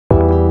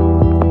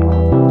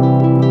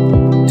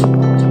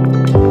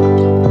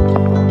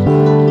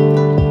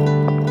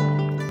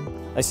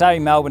They say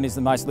Melbourne is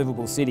the most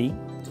livable city.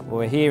 Well,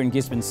 we're here in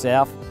Gisborne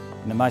South,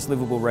 in the most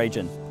livable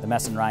region, the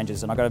Macedon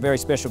Ranges, and I've got a very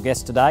special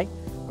guest today.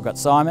 I've got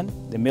Simon,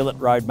 the Millett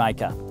road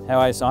maker. How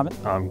are you, Simon?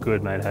 I'm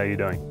good, mate. How are you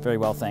doing? Very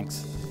well,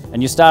 thanks.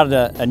 And you started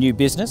a new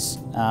business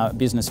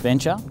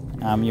venture.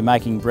 You're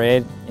making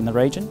bread in the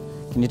region.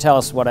 Can you tell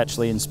us what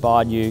actually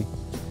inspired you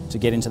to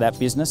get into that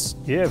business?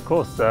 Yeah, of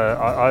course.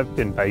 I've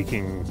been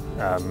baking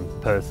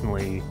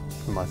personally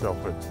for myself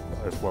for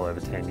well over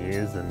 10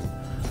 years, and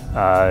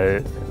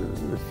a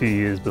few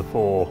years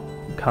before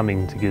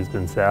coming to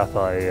Gisborne South,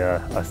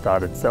 I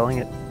started selling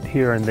it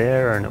here and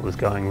there, and it was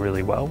going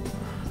really well.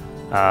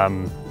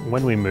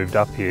 When we moved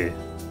up here,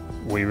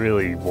 we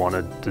really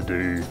wanted to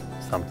do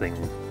something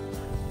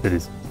that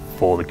is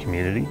for the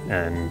community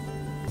and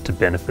to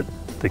benefit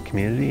the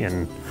community,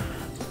 and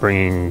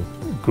bringing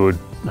good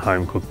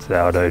home-cooked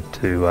sourdough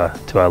to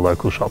our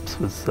local shops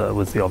was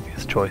the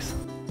obvious choice.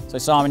 So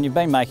Simon, you've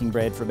been making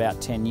bread for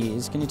about 10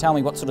 years. Can you tell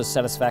me what sort of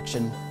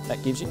satisfaction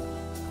that gives you?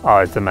 Oh,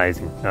 it's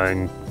amazing. I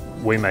mean,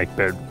 we make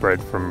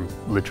bread from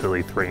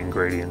literally 3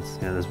 ingredients.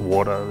 You know, there's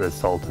water, there's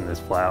salt, and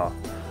there's flour.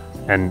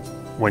 And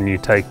when you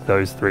take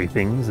those 3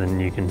 things and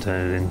you can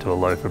turn it into a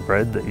loaf of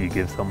bread that you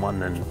give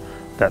someone, and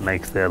that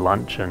makes their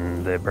lunch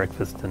and their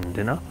breakfast and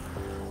dinner,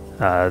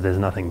 there's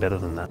nothing better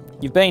than that.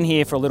 You've been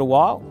here for a little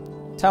while.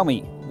 Tell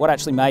me, what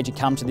actually made you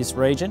come to this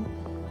region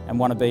and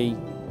want to be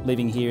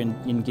living here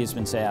in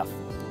Gisborne South?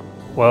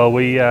 Well,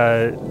 we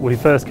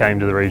first came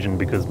to the region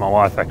because my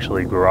wife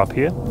actually grew up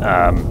here.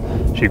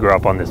 She grew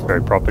up on this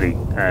very property,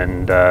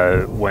 and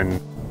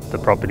when the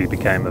property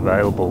became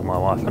available, my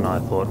wife and I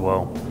thought,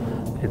 well,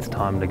 it's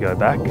time to go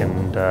back,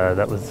 and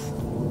that was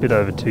a bit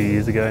over 2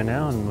 years ago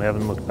now, and we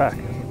haven't looked back.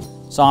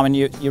 Simon,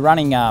 you're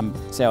running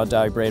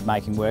sourdough bread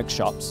making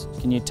workshops.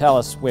 Can you tell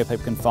us where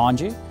people can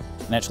find you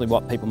and actually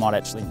what people might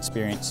actually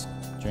experience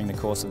during the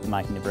course of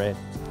making the bread?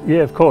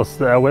 Yeah, of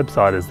course. Our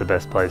website is the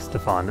best place to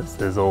find us.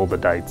 There's all the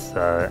dates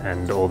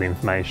and all the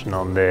information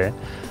on there.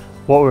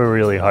 What we're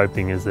really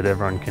hoping is that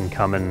everyone can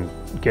come and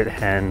get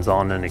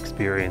hands-on and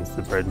experience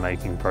the bread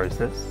making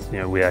process. You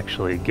know, we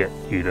actually get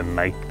you to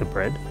make the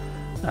bread,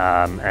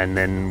 and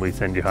then we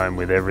send you home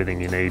with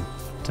everything you need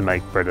to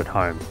make bread at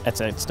home.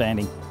 That's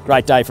outstanding.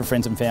 Great day for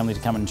friends and family to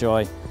come and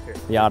enjoy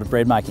the art of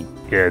bread making.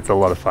 Yeah, it's a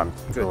lot of fun.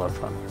 It's a lot of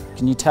fun.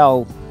 Can you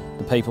tell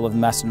the people of the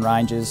Macedon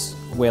Ranges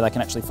where they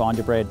can actually find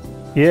your bread?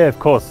 Yeah, of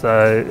course.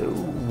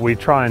 We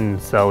try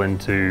and sell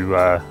into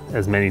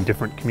as many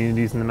different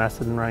communities in the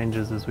Macedon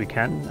Ranges as we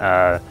can.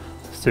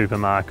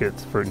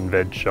 Supermarkets, fruit and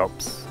veg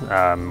shops.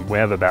 We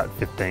have about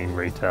 15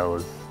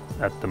 retailers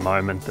at the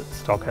moment that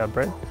stock our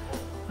bread.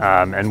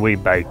 And we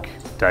bake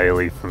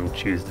daily from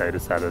Tuesday to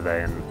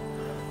Saturday, and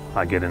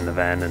I get in the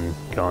van and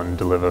go and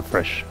deliver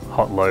fresh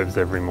hot loaves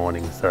every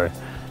morning. So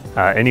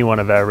any one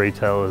of our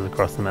retailers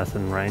across the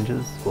Macedon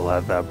Ranges will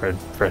have our bread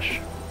fresh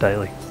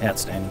daily.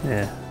 Outstanding.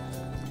 Yeah.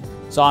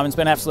 Simon, it's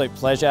been an absolute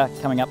pleasure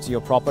coming up to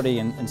your property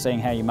and seeing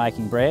how you're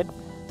making bread.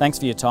 Thanks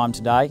for your time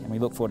today, and we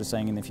look forward to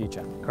seeing you in the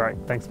future. Great,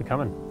 thanks for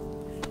coming.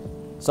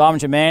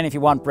 Simon's your man if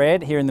you want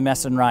bread here in the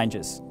Macedon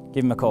Ranges.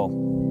 Give him a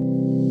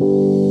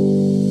call.